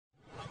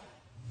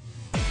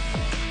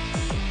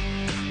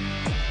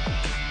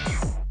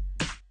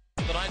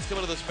come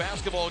into this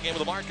basketball game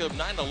with a mark of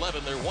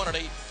 9-11. They're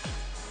 1-8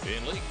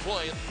 in league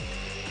play.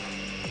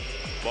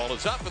 Ball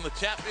is up and the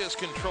tap is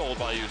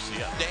controlled by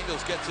UCF.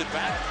 Daniels gets it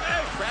back.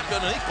 Trapped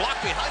underneath,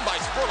 blocked behind by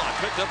Spurlock.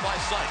 Picked up by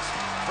Sykes.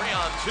 3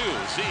 on 2.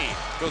 Z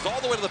goes all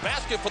the way to the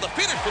basket for the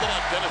finish for the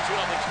left. Then a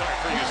 2-0 start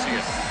for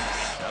UCF.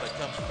 Out it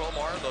comes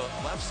Cromar, the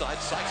left side.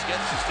 Sykes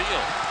gets the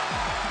steal.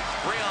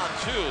 3 on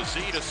 2.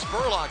 Z to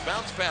Spurlock.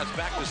 Bounce pass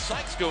back to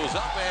Sykes. Goes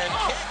up and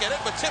can't get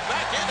it, but tip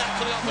back in.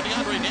 Actually off of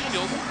DeAndre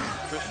Daniels.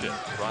 Christian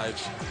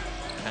drives.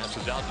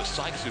 Passes out to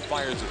Sykes, who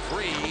fires a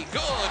 3.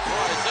 Good for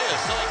Isaiah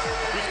Sykes,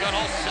 who's got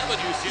all 7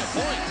 UCF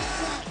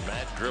points.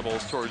 Matt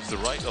dribbles towards the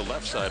right, the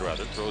left side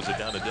rather. Throws it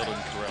down to Dylan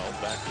Carell.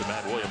 Back to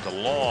Matt Williams. A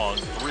long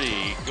 3.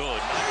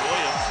 Good. Matt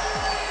Williams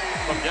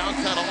from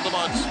downtown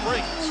Altamont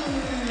Springs.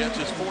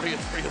 Catches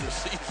 40th 3 of the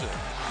season.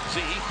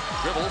 Z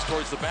dribbles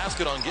towards the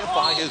basket on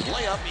Giffey. His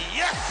layup.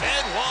 Yes!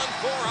 And 1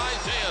 for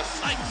Isaiah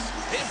Sykes.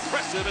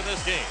 Impressive in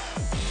this game.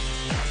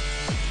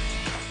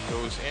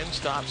 Goes in,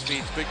 stops,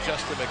 feeds big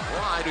Justin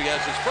McBride, who has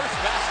his first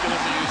basket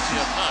in the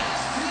UCF night.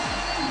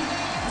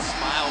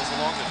 Smiles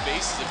along the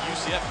faces of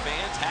UCF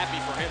fans, happy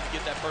for him to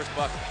get that first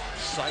bucket.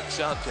 Sykes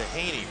out to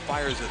Haney,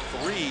 fires a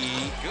 3.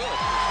 Good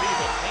for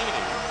Stephen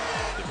Haney.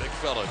 The big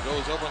fella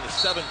goes over on the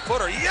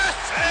 7-footer. Yes,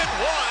 and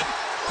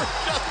 1 for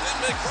Justin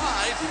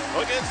McBride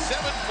against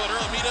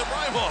 7-footer Amina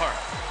Brimar.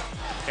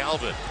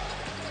 Calvin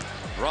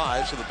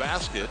drives to the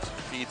basket,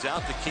 feeds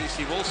out to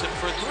Casey Wilson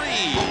for 3.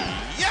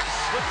 Yes,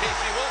 for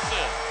Casey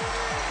Wilson.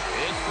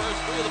 His first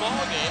 3 of the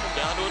ball game,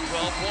 down to a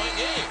 12-point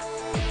game.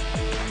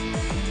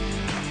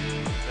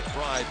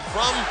 McBride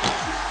from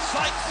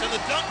Sykes and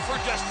the dunk for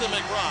Justin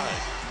McBride.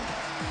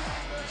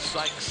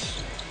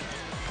 Sykes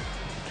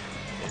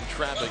in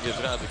traffic gives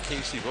it out to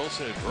Casey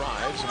Wilson, who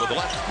drives, and with the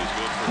left is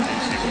good for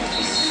Casey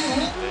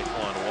Wilson.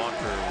 Daquan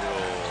Walker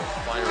will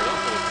fire it up,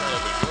 but it kind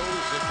of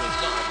goes. It was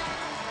not.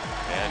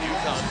 And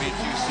UConn beats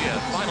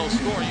UCF. Final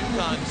score,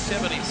 UConn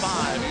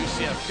 75,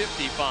 UCF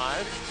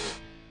 55.